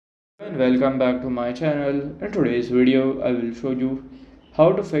And welcome back to my channel. In today's video I will show you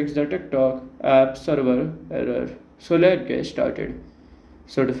how to fix the TikTok app server error. So let's get started.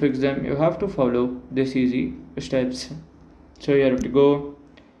 So to fix them you have to follow these easy steps. So you have to go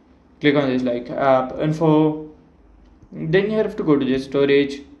click on this like app info, then you have to go to the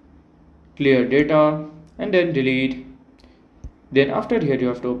storage, clear data and then delete. Then after here you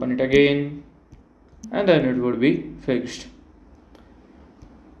have to open it again and then it would be fixed.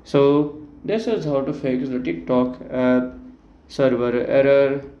 So this is how to fix the TikTok app server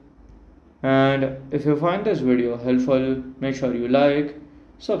error. And if you find this video helpful, make sure you like,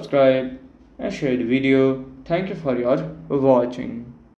 subscribe and share the video. Thank you for your watching.